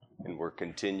We're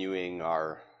continuing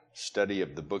our study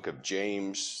of the book of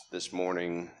James this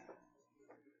morning,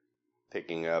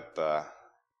 picking up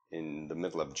in the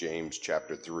middle of James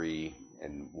chapter 3,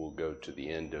 and we'll go to the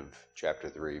end of chapter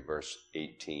 3, verse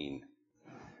 18.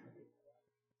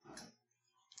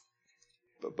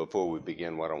 But before we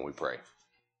begin, why don't we pray?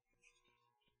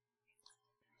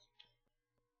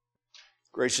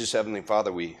 Gracious Heavenly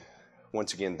Father, we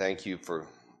once again thank you for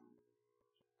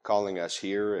calling us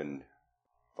here, and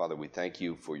Father, we thank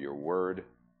you for your word.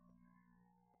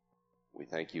 We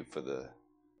thank you for the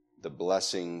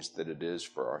blessings that it is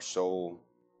for our soul,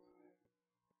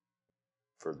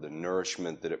 for the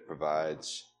nourishment that it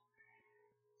provides.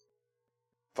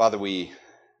 Father, we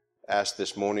ask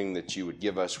this morning that you would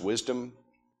give us wisdom.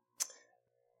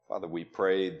 Father, we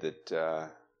pray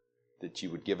that you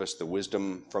would give us the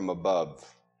wisdom from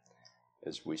above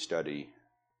as we study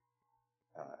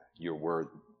your word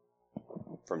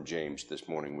from James this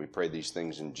morning. We pray these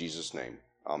things in Jesus' name.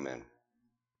 Amen.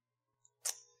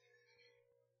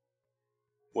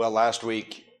 Well, last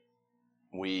week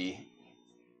we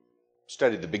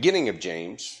studied the beginning of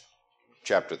James,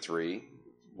 chapter 3,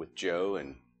 with Joe,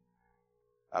 and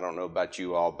I don't know about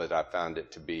you all, but I found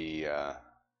it to be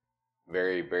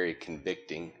very, very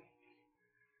convicting.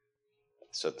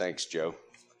 So thanks, Joe.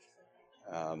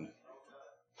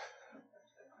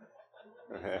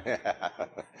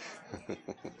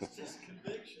 It's just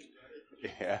conviction,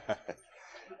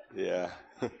 Yeah.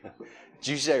 Did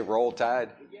you say roll tide?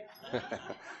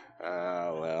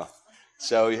 Well.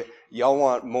 So y'all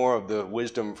want more of the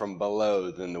wisdom from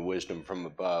below than the wisdom from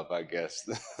above, I guess.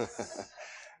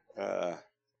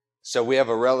 So we have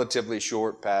a relatively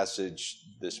short passage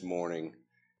this morning,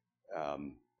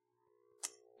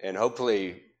 and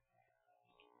hopefully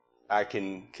I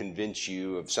can convince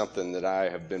you of something that I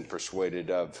have been persuaded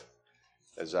of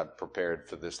as I've prepared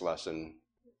for this lesson,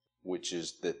 which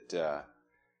is that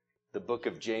the book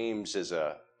of James is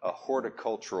a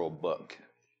horticultural book.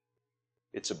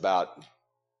 It's about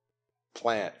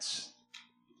plants,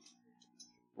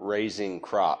 raising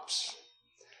crops.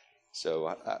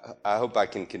 So I hope I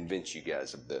can convince you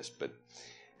guys of this. But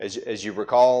as you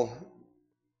recall,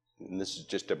 and this is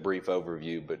just a brief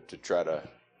overview, but to try to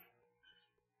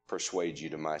persuade you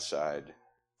to my side,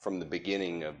 from the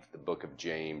beginning of the book of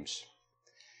James,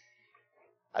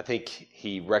 I think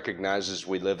he recognizes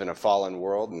we live in a fallen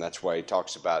world, and that's why he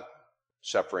talks about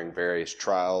suffering various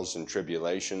trials and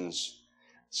tribulations.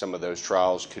 Some of those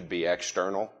trials could be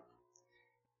external.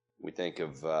 We think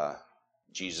of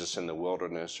Jesus in the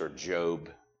wilderness or Job,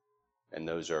 and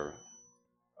those are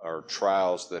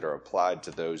trials that are applied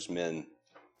to those men.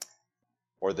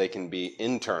 Or they can be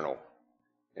internal,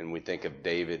 and we think of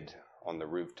David on the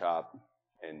rooftop,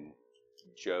 and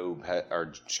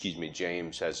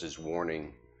James has his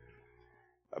warning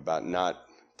about not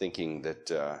thinking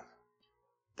that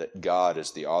God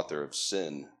is the author of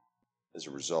sin as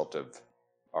a result of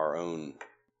our own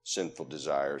sinful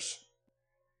desires.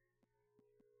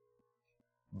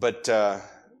 But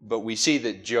we see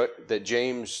that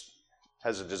James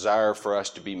has a desire for us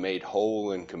to be made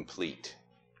whole and complete.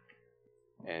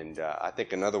 And I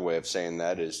think another way of saying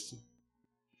that is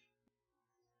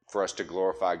for us to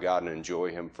glorify God and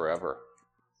enjoy Him forever.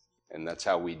 And that's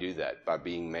how we do that, by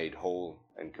being made whole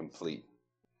and complete.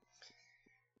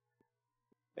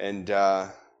 And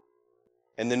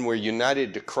then we're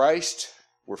united to Christ.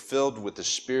 We're filled with the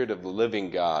Spirit of the living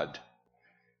God,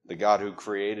 the God who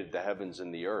created the heavens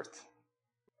and the earth,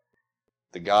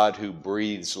 the God who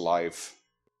breathes life.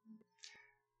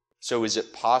 So is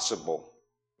it possible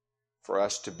for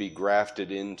us to be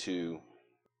grafted into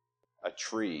a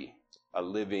tree, a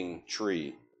living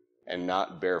tree, and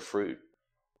not bear fruit?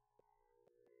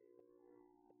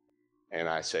 And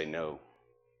I say no.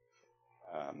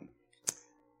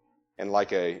 And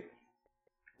like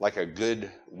a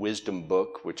good wisdom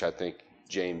book, which I think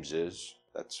James is,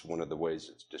 that's one of the ways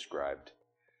it's described.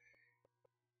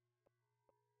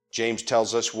 James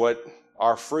tells us what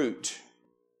our fruit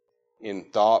in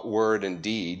thought, word, and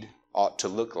deed ought to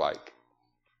look like.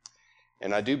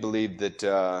 And I do believe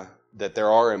that there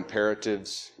are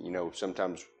imperatives. You know,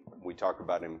 sometimes we talk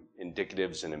about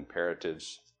indicatives and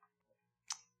imperatives.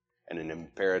 And an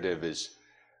imperative is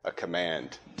a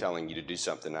command telling you to do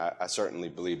something. I certainly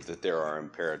believe that there are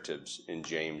imperatives in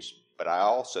James, but I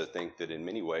also think that in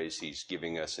many ways he's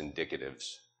giving us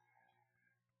indicatives.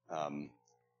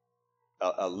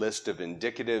 A list of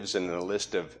indicatives and a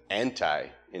list of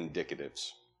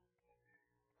anti-indicatives.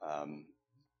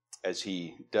 As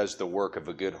he does the work of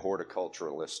a good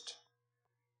horticulturalist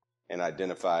and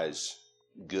identifies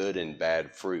good and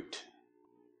bad fruit.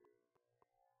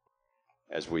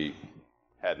 As we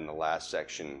had in the last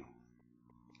section,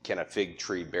 can a fig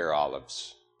tree bear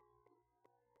olives?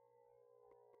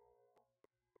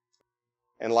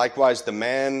 And likewise, the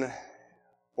man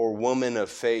or woman of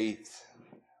faith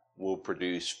will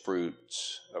produce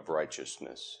fruits of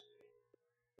righteousness.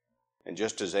 And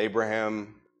just as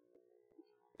Abraham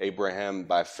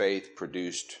by faith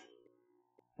produced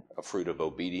a fruit of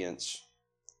obedience,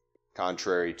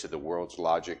 contrary to the world's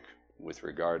logic with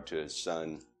regard to his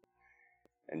son,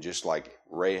 and just like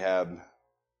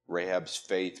Rahab's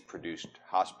faith produced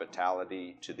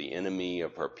hospitality to the enemy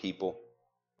of her people,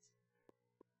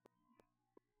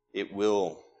 it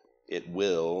will,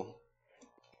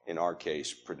 in our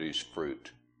case, produce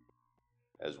fruit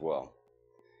as well.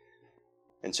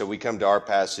 And so we come to our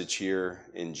passage here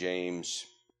in James,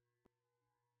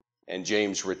 and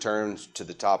James returns to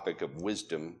the topic of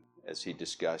wisdom as he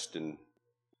discussed in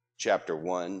chapter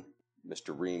 1.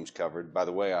 Mr. Reams covered. By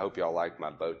the way, I hope y'all like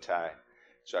my bow tie.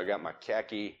 So I got my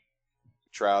khaki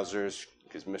trousers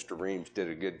because Mr. Reams did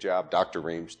a good job. Dr.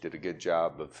 Reams did a good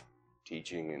job of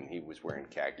teaching, and he was wearing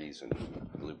khakis and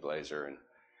blue blazer. And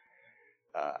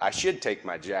I should take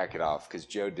my jacket off because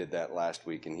Joe did that last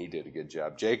week, and he did a good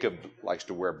job. Jacob likes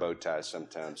to wear bow ties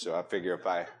sometimes, so I figure if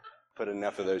I put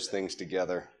enough of those things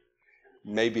together,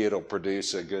 maybe it'll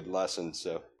produce a good lesson.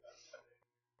 So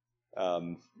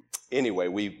anyway,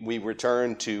 we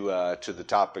return to the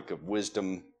topic of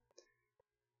wisdom,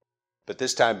 but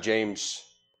this time James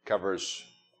covers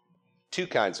two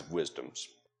kinds of wisdoms.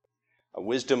 A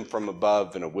wisdom from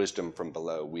above and a wisdom from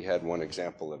below. We had one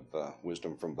example of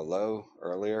wisdom from below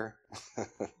earlier.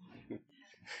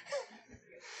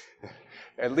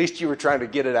 At least you were trying to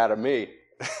get it out of me.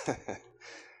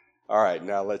 All right,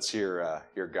 now let's hear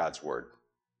God's word.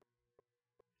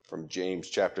 From James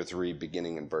chapter 3,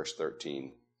 beginning in verse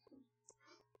 13.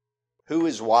 Who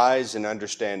is wise and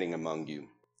understanding among you?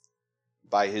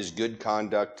 By his good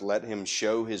conduct let him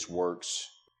show his works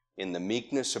in the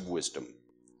meekness of wisdom.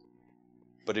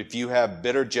 But if you have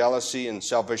bitter jealousy and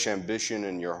selfish ambition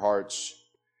in your hearts,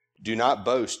 do not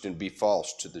boast and be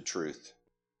false to the truth.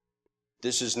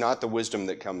 This is not the wisdom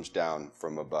that comes down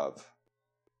from above,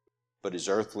 but is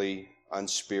earthly,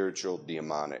 unspiritual,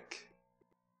 demonic.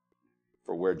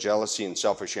 For where jealousy and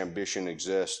selfish ambition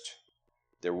exist,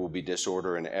 there will be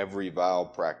disorder in every vile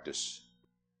practice.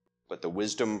 But the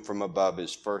wisdom from above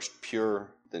is first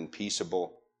pure, then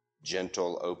peaceable,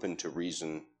 gentle, open to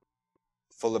reason,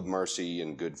 full of mercy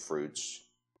and good fruits,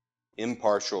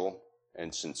 impartial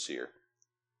and sincere.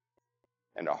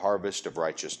 And a harvest of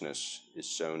righteousness is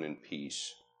sown in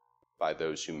peace by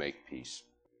those who make peace.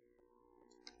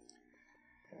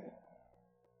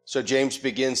 So James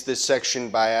begins this section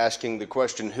by asking the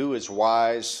question, who is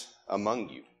wise among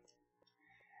you?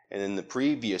 And in the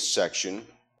previous section,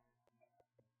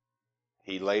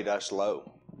 he laid us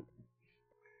low.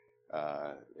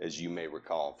 As you may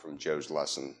recall from Joe's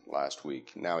lesson last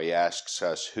week. Now he asks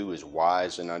us who is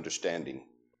wise and understanding.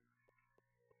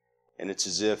 And it's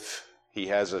as if he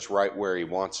has us right where he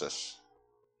wants us.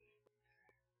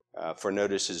 For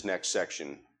notice his next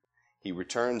section. He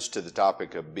returns to the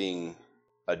topic of being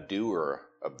a doer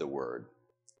of the word.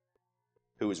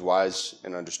 Who is wise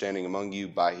and understanding among you?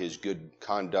 By his good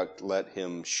conduct let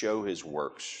him show his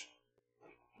works.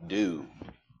 Do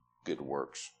good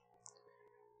works.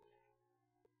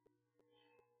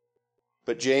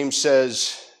 But James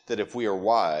says that if we are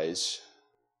wise,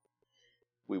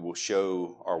 we will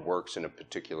show our works in a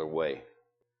particular way,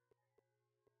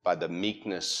 by the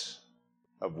meekness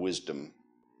of wisdom.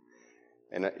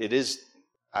 And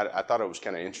I thought it was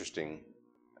kind of interesting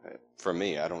for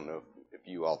me. I don't know if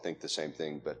you all think the same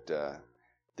thing, but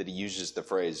that he uses the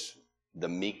phrase, the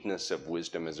meekness of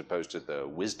wisdom, as opposed to the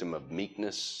wisdom of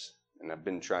meekness. And I've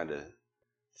been trying to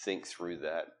think through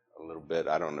that a little bit.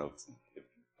 I don't know if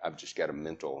I've just got a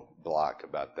mental block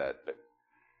about that, but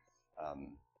I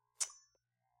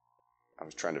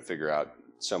was trying to figure out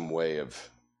some way of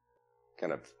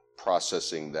kind of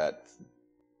processing that,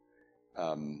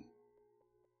 and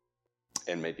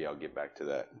maybe I'll get back to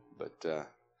that.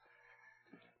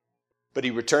 But he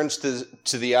returns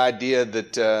to the idea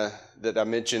that I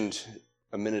mentioned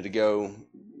a minute ago.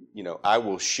 You know, I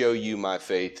will show you my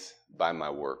faith by my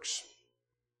works.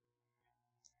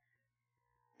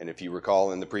 And if you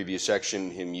recall in the previous section,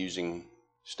 him using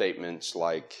statements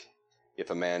like,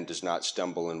 if a man does not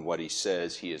stumble in what he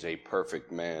says, he is a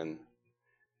perfect man,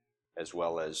 as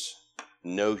well as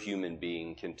no human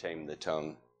being can tame the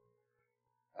tongue,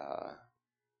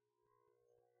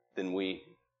 then we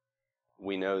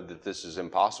know that this is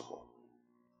impossible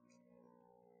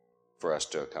for us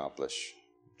to accomplish.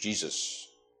 Jesus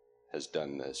has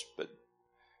done this, but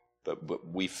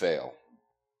we fail.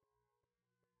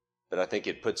 but I think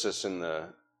it puts us in the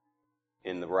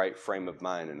right frame of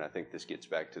mind, and I think this gets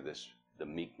back to the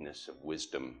meekness of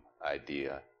wisdom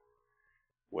idea,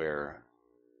 where,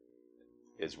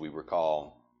 as we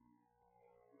recall,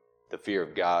 the fear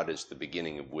of God is the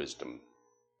beginning of wisdom,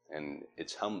 and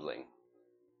it's humbling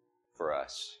for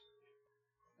us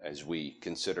as we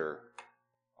consider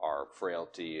our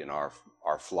frailty and our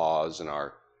flaws and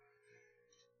our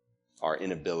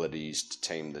inabilities to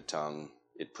tame the tongue.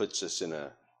 It puts us in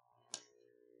a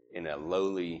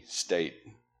lowly state,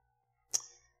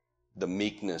 the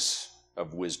meekness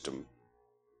of wisdom.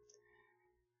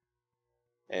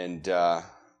 And,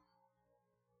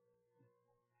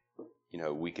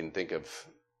 we can think of,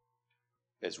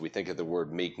 as we think of the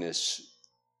word meekness,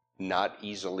 not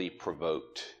easily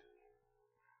provoked,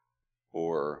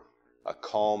 or a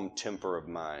calm temper of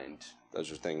mind.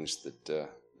 Those are things that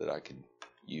I could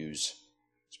use,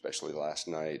 especially last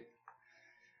night.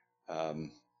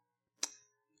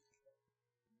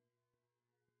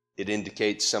 It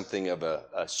indicates something of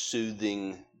a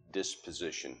soothing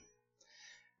disposition,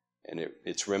 and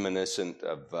it's reminiscent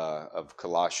of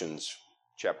Colossians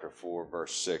chapter 4,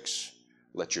 verse 6.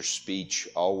 Let your speech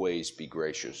always be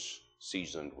gracious,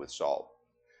 seasoned with salt.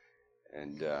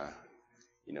 And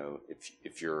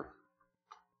if you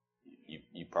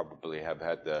probably have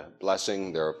had the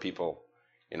blessing. There are people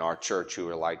in our church who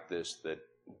are like this, that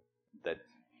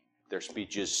their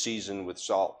speech is seasoned with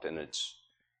salt, and it's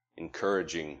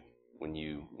encouraging when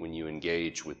you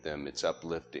engage with them. It's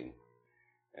uplifting,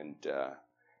 and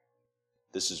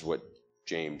this is what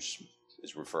James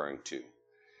is referring to.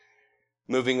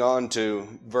 Moving on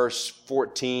to verse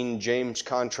 14, James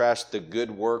contrasts the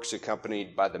good works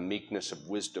accompanied by the meekness of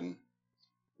wisdom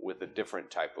with a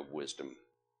different type of wisdom.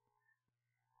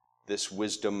 This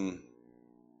wisdom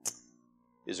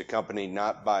is accompanied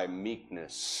not by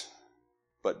meekness,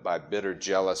 but by bitter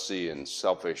jealousy and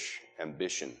selfish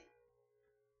ambition,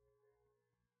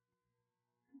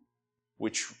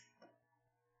 which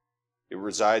it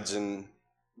resides in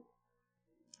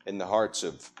the hearts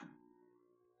of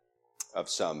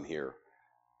some here.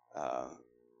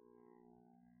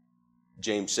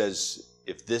 James says,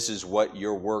 if this is what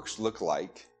your works look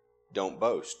like, don't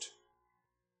boast,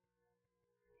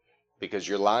 because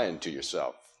you're lying to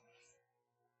yourself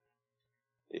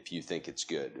if you think it's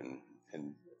good.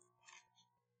 And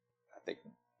I think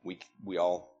we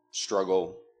all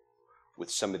struggle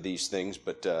with some of these things,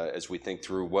 but as we think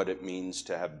through what it means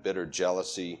to have bitter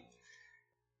jealousy,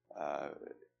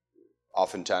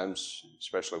 oftentimes,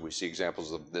 especially we see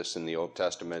examples of this in the Old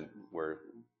Testament, where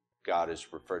God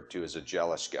is referred to as a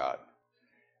jealous God.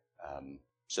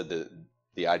 So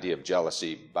the idea of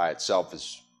jealousy by itself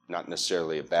is not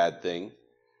necessarily a bad thing.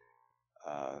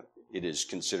 It is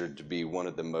considered to be one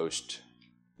of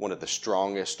the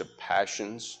strongest of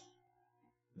passions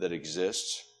that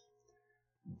exists.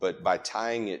 But by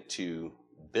tying it to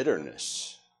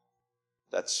bitterness,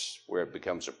 that's where it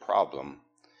becomes a problem,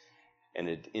 and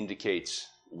it indicates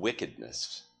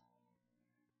wickedness.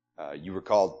 You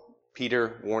recall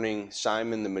Peter warning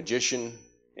Simon the magician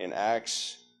in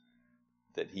Acts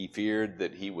that he feared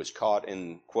that he was caught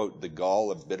in, quote, the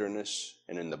gall of bitterness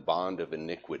and in the bond of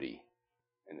iniquity.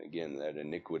 And again, that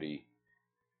iniquity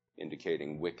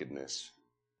indicating wickedness.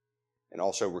 And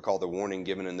also recall the warning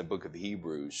given in the book of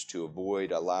Hebrews to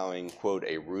avoid allowing, quote,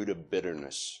 a root of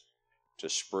bitterness to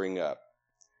spring up.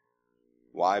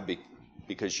 Why?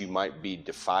 Because you might be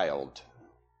defiled.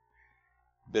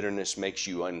 Bitterness makes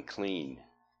you unclean.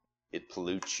 It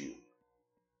pollutes you.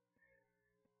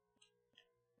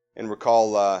 And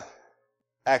recall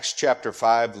Acts chapter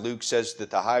 5, Luke says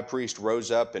that the high priest rose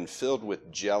up and filled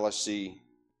with jealousy,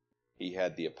 he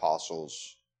had the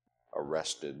apostles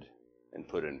arrested and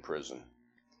put in prison.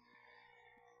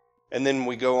 And then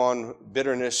we go on,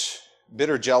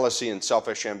 bitter jealousy and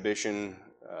selfish ambition.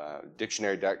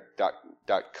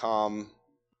 Dictionary.com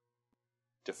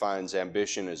defines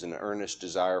ambition as an earnest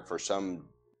desire for some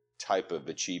type of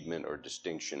achievement or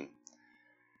distinction.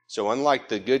 So unlike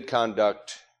the good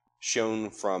conduct shown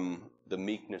from the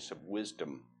meekness of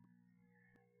wisdom,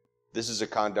 this is a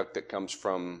conduct that comes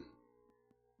from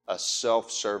a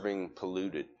self-serving,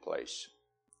 polluted place.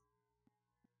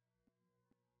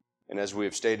 And as we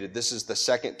have stated, this is the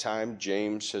second time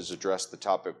James has addressed the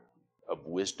topic of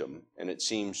wisdom, and it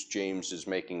seems James is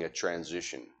making a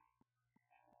transition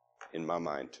in my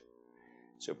mind.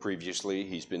 So previously,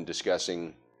 he's been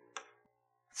discussing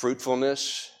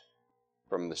fruitfulness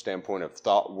from the standpoint of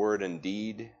thought, word, and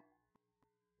deed,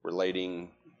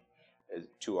 relating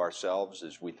to ourselves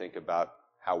as we think about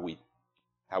how we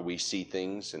see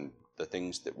things and the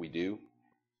things that we do.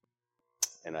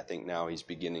 And I think now he's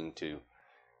beginning to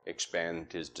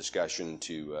expand his discussion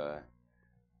to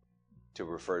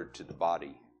refer to the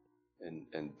body and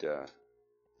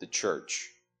the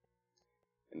church.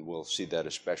 And we'll see that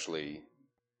especially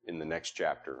in the next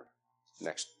chapter,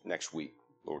 next week,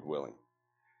 Lord willing.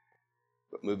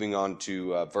 But moving on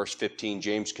to verse 15,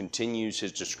 James continues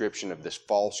his description of this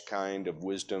false kind of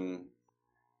wisdom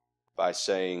by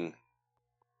saying,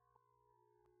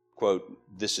 quote,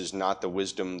 "This is not the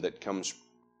wisdom that comes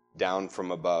down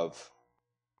from above,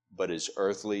 but is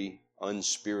earthly,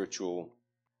 unspiritual,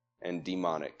 and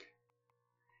demonic."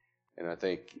 And I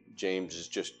think James is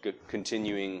just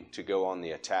continuing to go on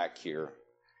the attack here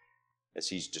as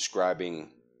he's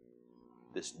describing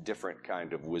this different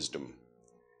kind of wisdom.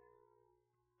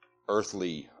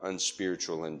 Earthly,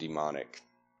 unspiritual, and demonic.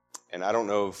 And I don't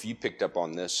know if you picked up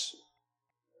on this.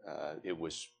 It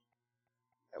was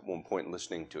at one point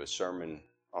listening to a sermon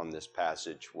on this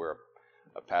passage where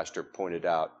a pastor pointed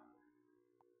out,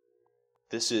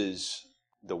 this is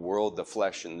the world, the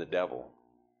flesh, and the devil.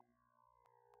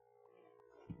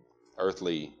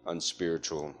 Earthly,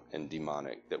 unspiritual, and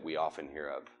demonic that we often hear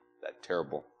of. That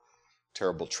terrible,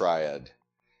 terrible triad.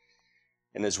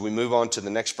 And as we move on to the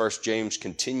next verse, James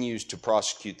continues to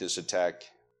prosecute this attack.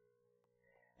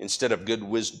 Instead of good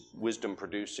wisdom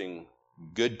producing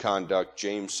good conduct,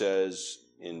 James says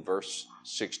in verse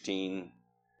 16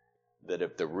 that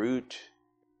if the root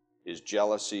is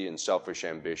jealousy and selfish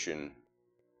ambition,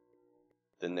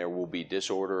 then there will be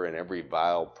disorder in every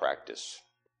vile practice.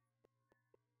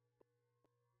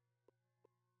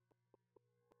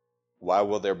 Why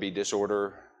will there be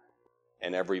disorder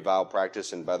in every vile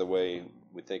practice? And by the way,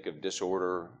 we think of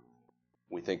disorder,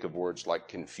 we think of words like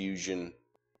confusion.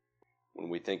 When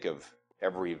we think of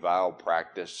every vile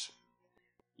practice,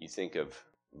 you think of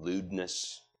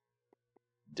lewdness,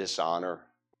 dishonor.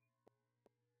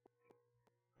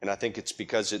 And I think it's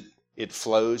because it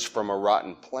flows from a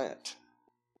rotten plant.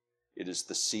 It is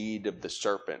the seed of the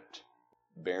serpent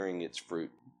bearing its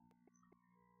fruit.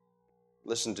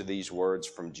 Listen to these words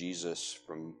from Jesus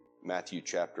from Matthew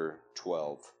chapter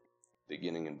 12,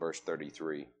 beginning in verse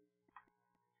 33.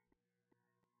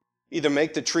 Either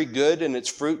make the tree good and its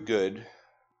fruit good,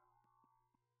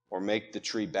 or make the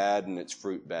tree bad and its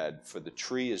fruit bad, for the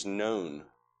tree is known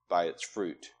by its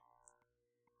fruit.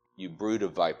 You brood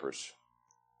of vipers,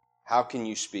 how can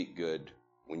you speak good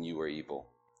when you are evil?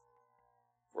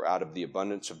 For out of the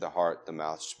abundance of the heart the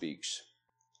mouth speaks.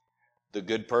 The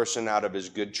good person out of his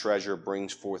good treasure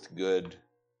brings forth good,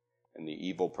 and the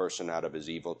evil person out of his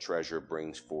evil treasure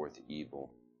brings forth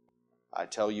evil. I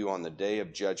tell you, on the day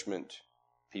of judgment,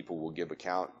 people will give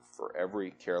account for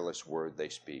every careless word they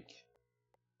speak.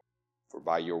 For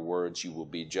by your words you will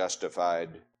be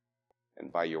justified,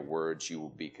 and by your words you will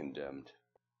be condemned.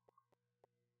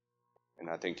 And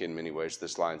I think in many ways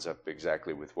this lines up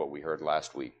exactly with what we heard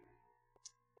last week.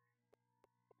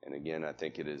 And again, I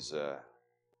think it is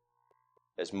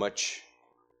as much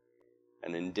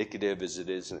an indicative as it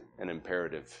is an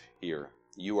imperative here.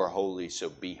 You are holy, so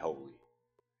be holy.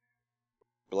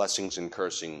 Blessings and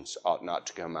cursings ought not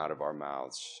to come out of our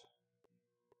mouths,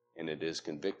 and it is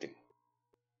convicting.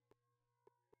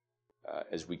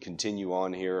 As we continue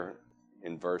on here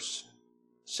in verse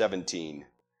 17,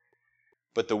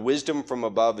 but the wisdom from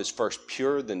above is first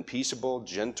pure, then peaceable,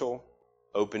 gentle,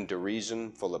 open to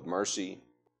reason, full of mercy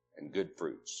and good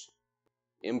fruits,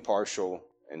 impartial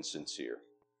and sincere.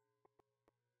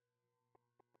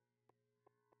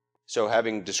 So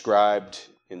having described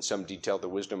in some detail the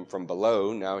wisdom from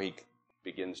below, now he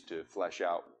begins to flesh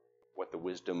out what the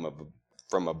wisdom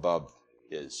from above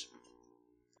is.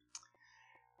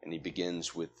 And he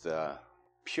begins with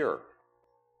pure.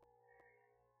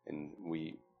 And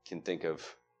we can think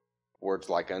of words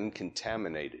like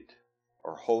uncontaminated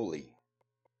or holy.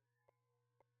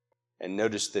 And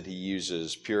notice that he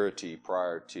uses purity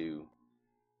prior to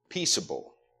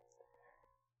peaceable.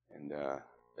 And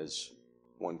as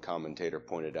one commentator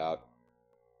pointed out,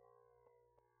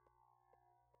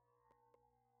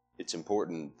 it's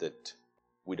important that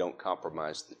we don't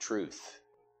compromise the truth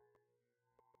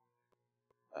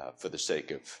for the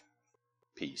sake of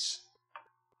peace.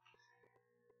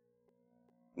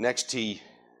 Next, he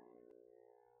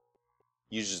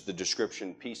uses the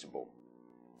description peaceable.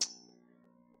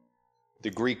 The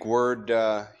Greek word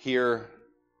here,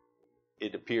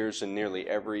 it appears in nearly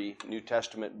every New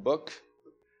Testament book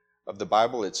of the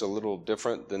Bible. It's a little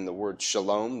different than the word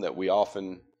shalom that we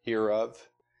often hear of,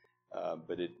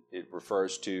 but it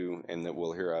refers to, and that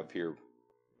we'll hear of here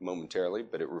momentarily,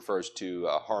 but it refers to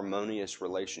a harmonious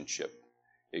relationship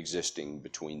existing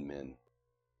between men.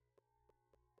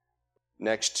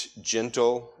 Next,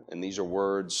 gentle, and these are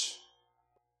words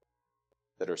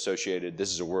that are associated.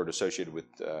 This is a word associated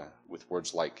with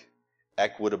words like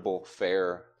equitable,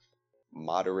 fair,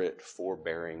 moderate,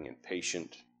 forbearing, and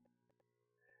patient.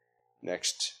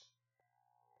 Next,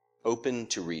 open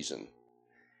to reason.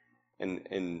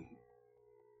 And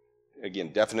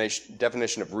again,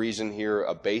 definition of reason here,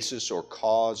 a basis or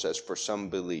cause as for some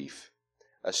belief,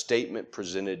 a statement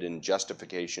presented in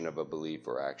justification of a belief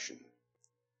or action.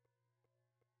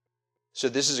 So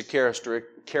this is a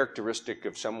characteristic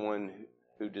of someone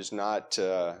who is not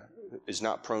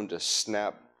prone to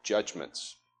snap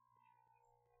judgments.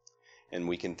 And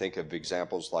we can think of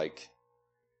examples like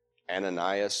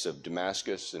Ananias of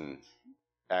Damascus in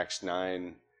Acts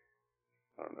 9.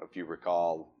 I don't know if you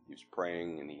recall, he was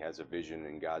praying and he has a vision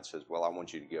and God says, well, I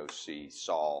want you to go see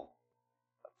Saul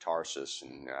of Tarsus.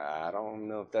 And I don't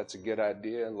know if that's a good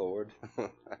idea, Lord.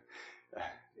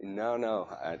 No,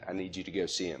 I need you to go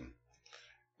see him.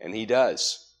 And he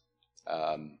does.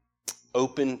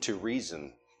 Open to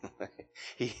reason.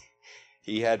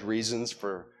 He had reasons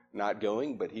for not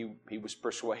going, but he was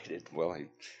persuaded. Well,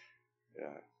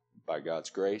 by God's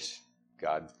grace,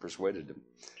 God persuaded him.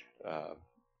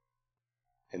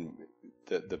 And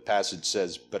the passage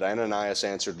says, but Ananias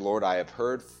answered, Lord, I have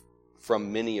heard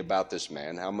from many about this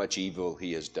man, how much evil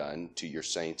he has done to your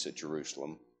saints at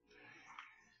Jerusalem.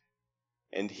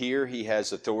 And here he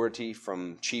has authority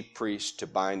from chief priests to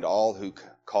bind all who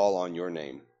call on your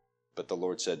name. But the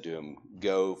Lord said to him,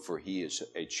 go, for he is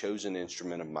a chosen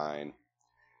instrument of mine.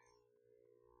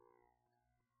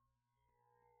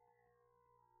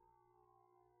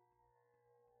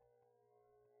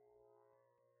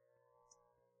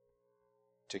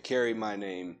 To carry my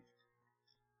name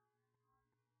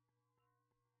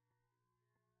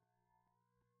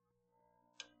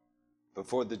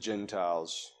before the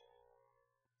Gentiles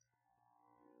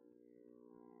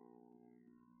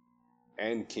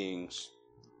and kings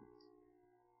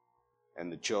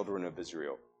and the children of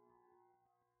Israel.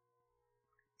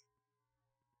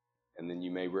 And then you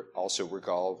may also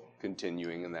recall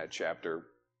continuing in that chapter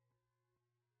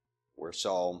where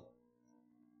Saul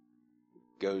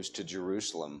goes to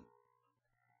Jerusalem,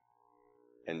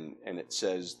 and it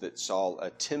says that Saul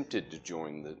attempted to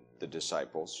join the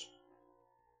disciples,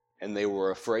 and they were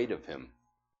afraid of him,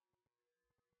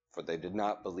 for they did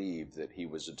not believe that he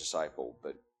was a disciple,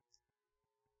 but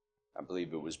I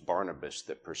believe it was Barnabas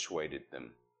that persuaded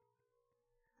them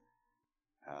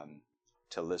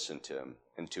to listen to him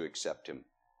and to accept him,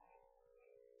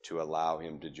 to allow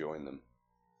him to join them.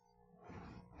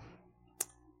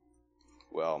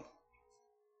 Well,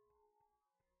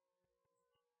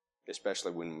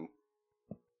 especially when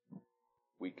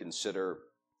we consider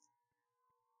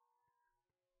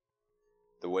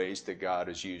the ways that God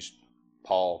has used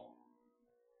Paul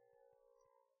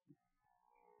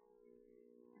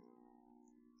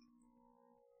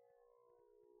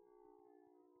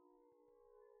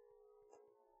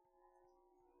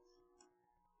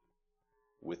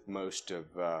with most of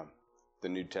the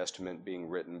New Testament being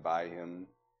written by him.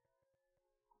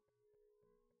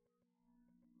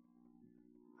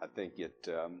 I think it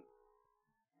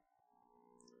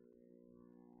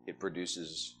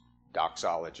produces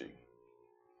doxology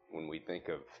when we think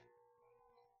of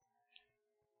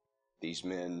these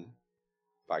men,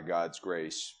 by God's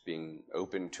grace, being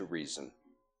open to reason.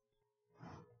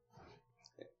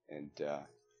 And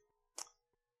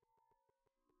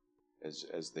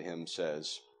as the hymn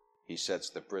says, he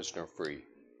sets the prisoner free.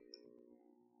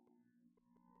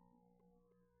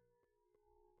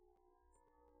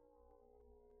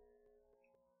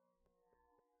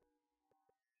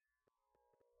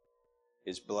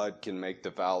 His blood can make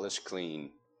the foulest clean.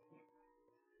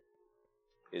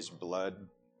 His blood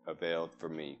availed for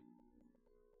me.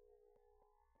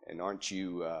 And aren't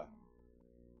you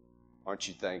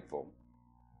thankful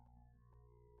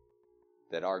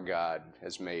that our God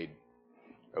has made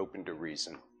open to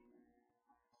reason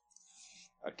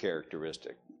a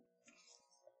characteristic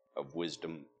of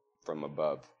wisdom from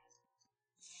above?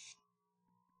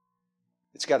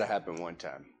 It's got to happen one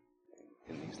time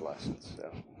in these lessons.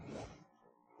 So.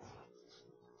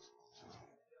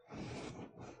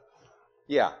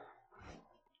 Yeah.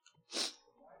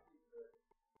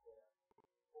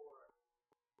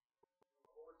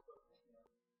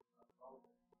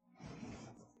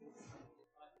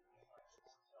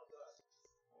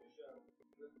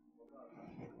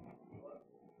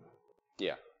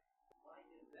 Yeah.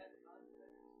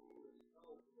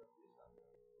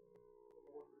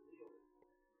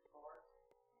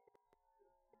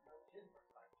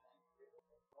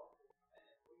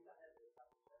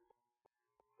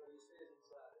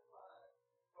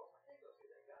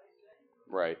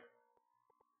 Right.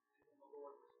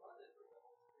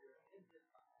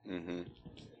 Mm-hmm.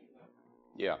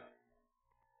 Yeah.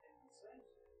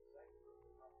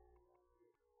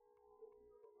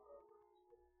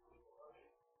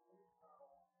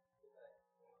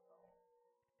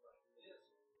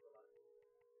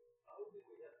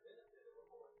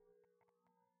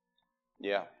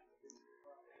 Yeah.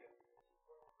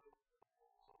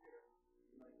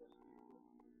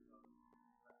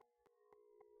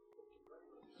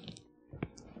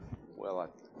 Well,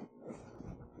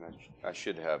 I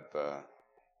should have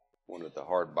one of the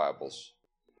hard Bibles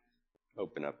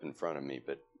open up in front of me,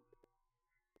 but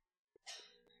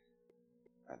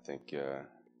I think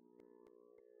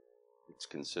it's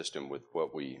consistent with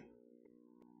what we've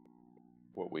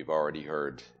already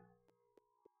heard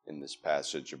in this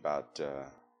passage about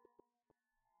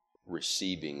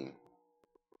receiving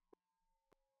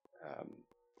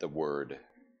the word.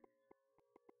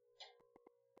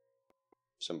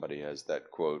 Somebody has that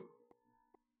quote,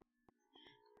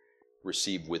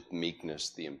 "Receive with meekness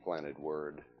the implanted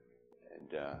word,"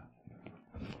 and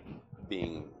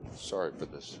being, sorry for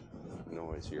this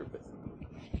noise here, but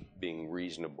being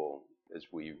reasonable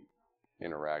as we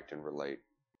interact and relate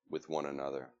with one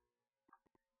another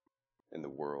in the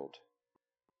world.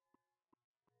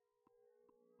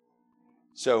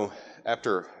 So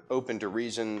after open to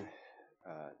reason,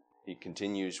 he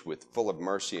continues with full of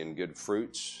mercy and good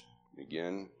fruits.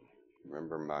 Again,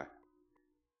 remember my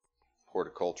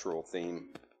horticultural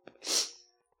theme.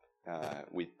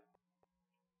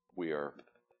 We are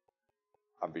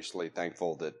obviously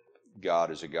thankful that God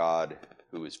is a God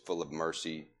who is full of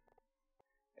mercy,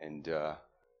 and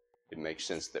it makes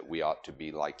sense that we ought to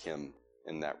be like him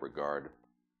in that regard.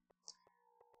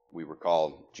 We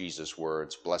recall Jesus'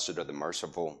 words, "Blessed are the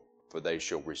merciful, for they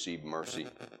shall receive mercy."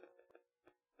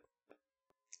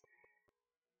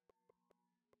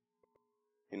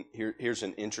 And here's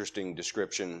an interesting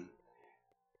description.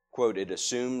 Quote, "It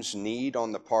assumes need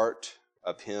on the part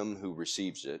of him who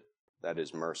receives it," that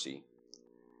is mercy,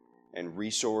 "and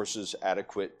resources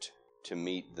adequate to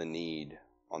meet the need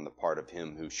on the part of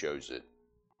him who shows it."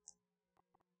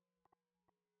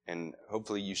 And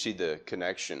hopefully you see the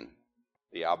connection,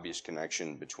 the obvious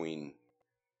connection between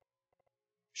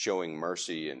showing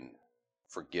mercy and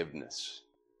forgiveness,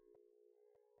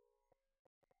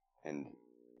 and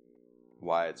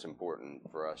why it's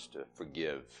important for us to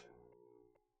forgive.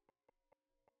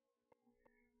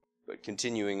 But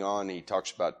continuing on, he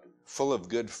talks about full of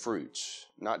good fruits,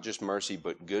 not just mercy,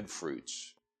 but good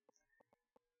fruits.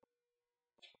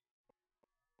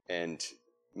 And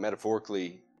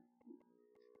metaphorically,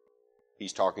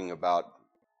 he's talking about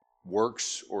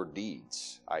works or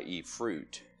deeds, i.e.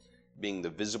 fruit, being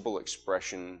the visible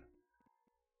expression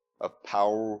of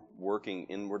power working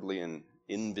inwardly and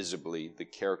invisibly, the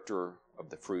character of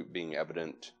the fruit being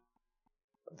evident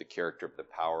of the character of the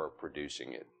power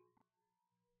producing it.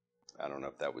 I don't know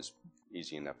if that was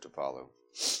easy enough to follow.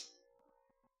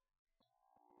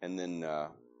 And then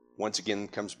once again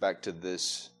comes back to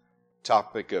this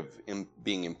topic of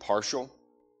being impartial.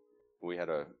 We had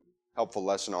a helpful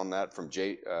lesson on that from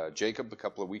Jacob a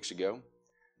couple of weeks ago.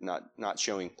 Not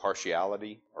showing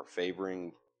partiality or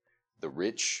favoring the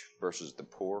rich versus the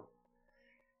poor.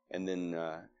 And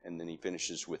then he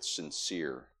finishes with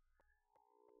sincere.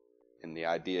 And the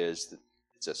idea is that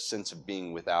it's a sense of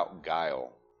being without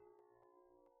guile,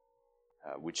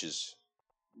 which is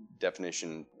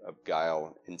definition of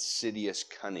guile, insidious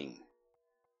cunning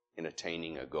in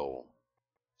attaining a goal.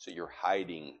 So you're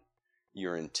hiding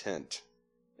your intent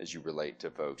as you relate to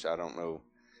folks. I don't know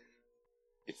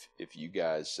if you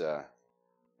guys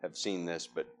have seen this,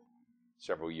 but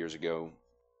several years ago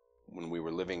when we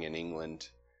were living in England,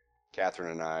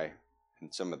 Catherine and I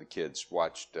and some of the kids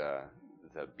watched the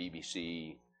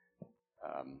BBC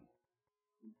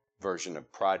version of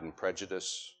Pride and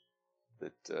Prejudice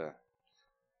that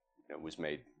was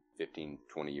made 15,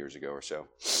 20 years ago or so.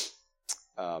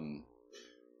 And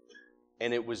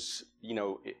it was,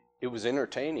 it was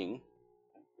entertaining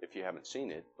if you haven't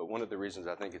seen it. But one of the reasons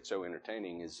I think it's so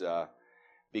entertaining is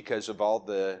because of all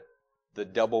the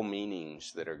double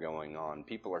meanings that are going on.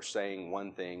 People are saying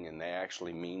one thing and they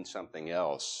actually mean something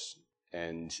else.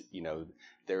 And,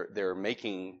 they're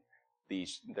making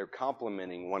they're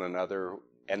complimenting one another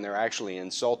and they're actually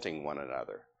insulting one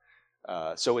another.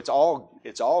 So it's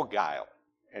all guile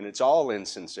and it's all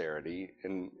insincerity,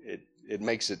 and it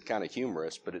makes it kind of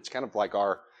humorous, but it's kind of like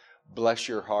our bless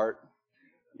your heart,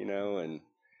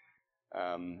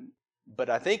 but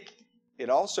I think it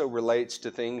also relates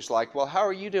to things like, well, how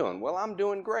are you doing? Well, I'm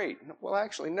doing great. Well,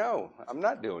 actually, no, I'm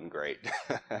not doing great.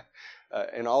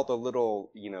 And all the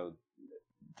little,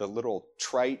 the little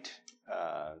trite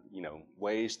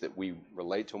ways that we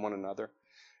relate to one another.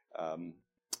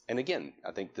 And again,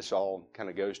 I think this all kind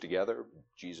of goes together.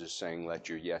 Jesus saying, let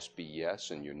your yes be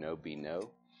yes and your no be no.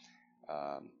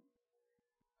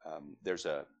 There's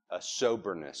a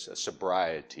soberness, a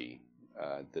sobriety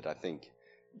that I think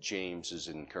James is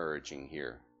encouraging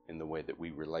here in the way that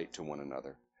we relate to one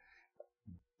another,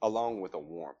 along with a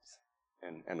warmth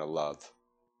and a love.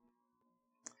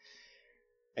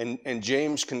 And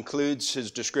James concludes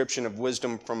his description of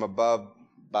wisdom from above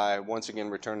by once again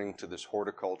returning to this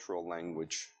horticultural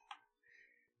language.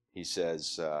 He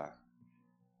says,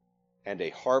 and a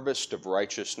harvest of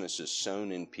righteousness is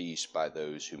sown in peace by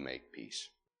those who make peace.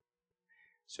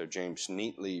 So James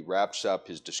neatly wraps up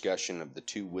his discussion of the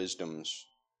two wisdoms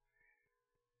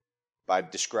by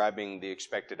describing the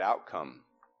expected outcome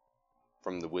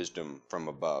from the wisdom from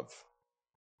above,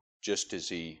 just as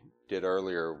he did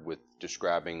earlier with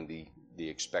describing the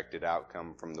expected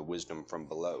outcome from the wisdom from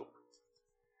below.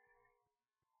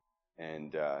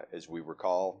 And as we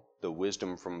recall, the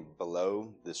wisdom from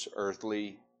below, this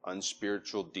earthly,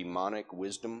 unspiritual, demonic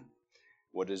wisdom,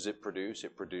 what does it produce?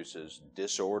 It produces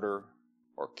disorder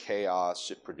or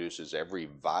chaos. It produces every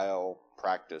vile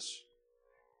practice.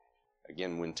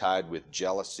 Again, when tied with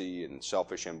jealousy and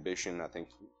selfish ambition, I think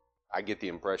I get the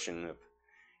impression of,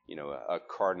 a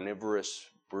carnivorous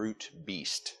brute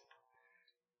beast,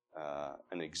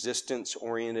 an existence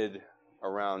oriented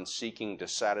around seeking to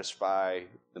satisfy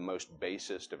the most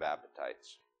basest of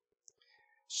appetites.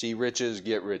 See riches,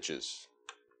 get riches.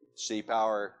 See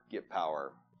power, get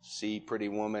power. See pretty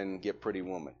woman, get pretty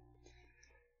woman.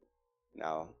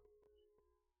 Now,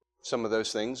 some of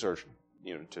those things are,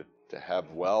 to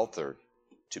have wealth or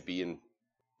to be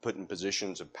put in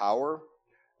positions of power,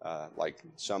 like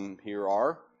some here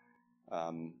are,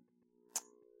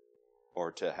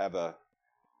 or to have a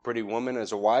pretty woman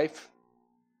as a wife.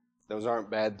 Those aren't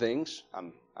bad things.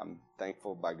 I'm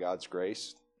thankful by God's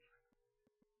grace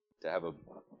to have a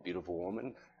beautiful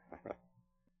woman.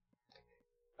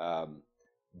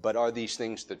 But are these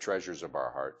things the treasures of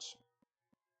our hearts?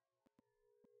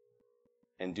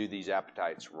 And do these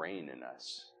appetites reign in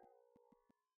us?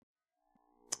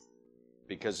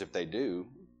 Because if they do,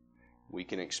 we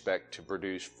can expect to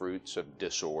produce fruits of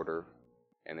disorder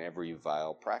and every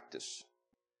vile practice.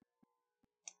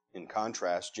 In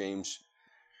contrast, James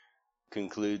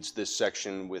concludes this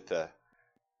section with the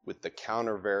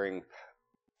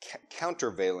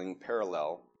countervailing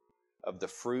parallel of the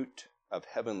fruit of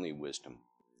heavenly wisdom.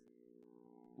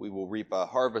 We will reap a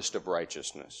harvest of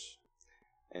righteousness.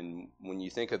 And when you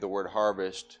think of the word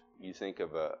harvest, you think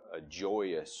of a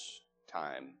joyous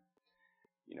time.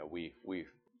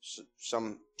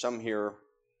 Some here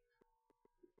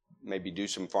maybe do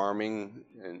some farming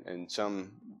and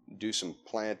some do some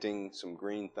planting, some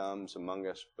green thumbs among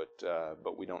us,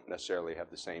 but we don't necessarily have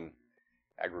the same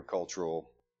agricultural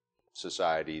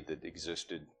society that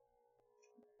existed,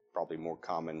 probably more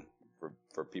common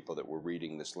for people that were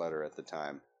reading this letter at the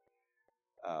time.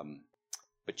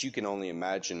 But you can only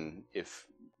imagine if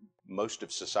most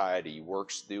of society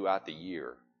works throughout the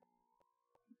year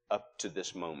up to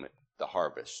this moment, the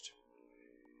harvest.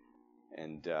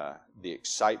 And the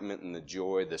excitement and the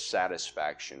joy, the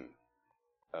satisfaction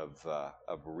of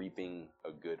reaping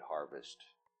a good harvest,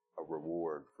 a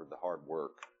reward for the hard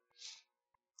work.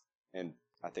 And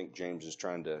I think James is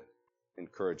trying to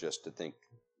encourage us to think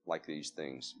like these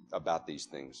things, about these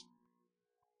things.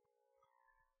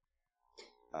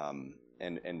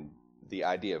 And the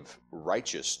idea of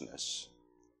righteousness,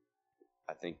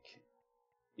 I think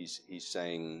he's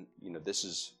saying, this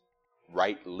is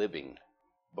right living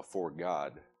before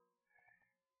God.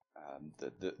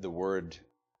 The word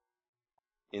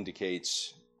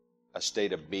indicates a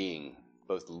state of being,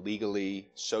 both legally,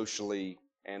 socially,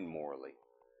 and morally.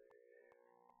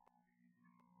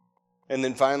 And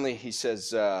then finally, he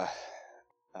says,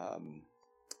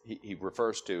 he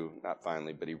refers to, not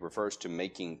finally, but he refers to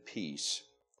making peace.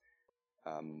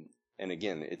 And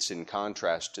again, it's in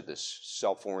contrast to this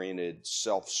self-oriented,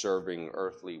 self-serving,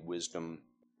 earthly wisdom.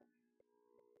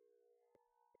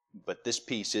 But this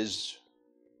peace is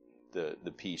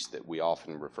the peace that we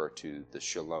often refer to, the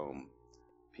shalom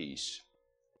peace.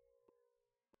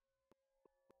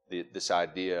 This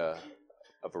idea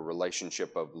of a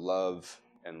relationship of love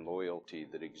and loyalty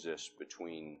that exists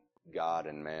between God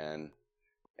and man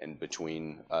and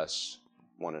between us,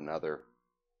 one another.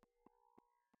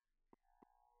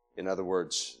 In other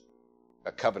words,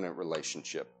 a covenant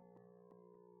relationship.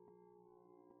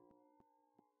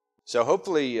 So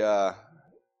hopefully,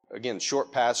 again,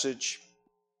 short passage,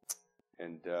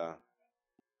 and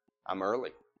I'm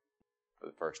early for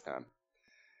the first time.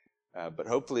 But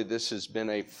hopefully this has been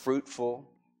a fruitful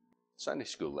Sunday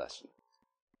school lesson.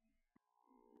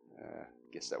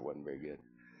 Guess that wasn't very good.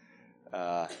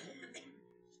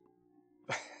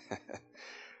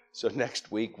 So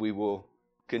next week we will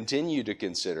continue to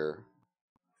consider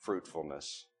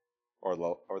fruitfulness or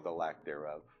the lack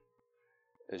thereof,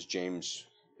 as James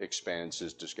expands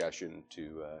his discussion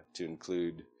to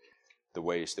include the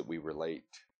ways that we relate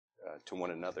to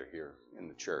one another here in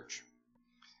the church.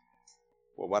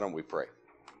 Well, why don't we pray?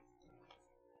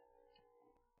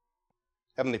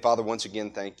 Heavenly Father, once again,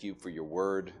 thank you for your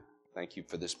word. Thank you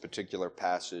for this particular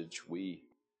passage.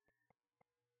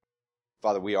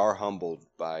 Father, we are humbled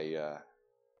by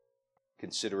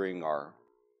considering our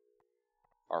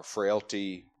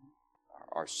frailty,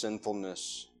 our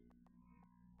sinfulness.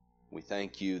 We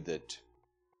thank you that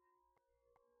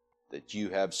you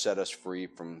have set us free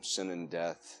from sin and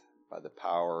death by the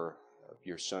power of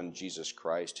your Son, Jesus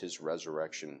Christ, his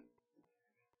resurrection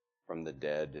from the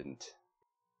dead. And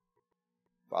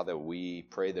Father, we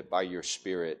pray that by your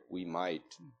Spirit we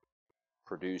might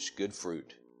produce good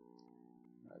fruit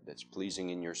that's pleasing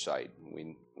in your sight.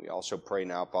 We also pray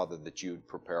now, Father, that you would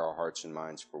prepare our hearts and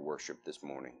minds for worship this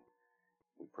morning.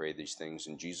 We pray these things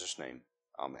in Jesus' name.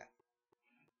 Amen.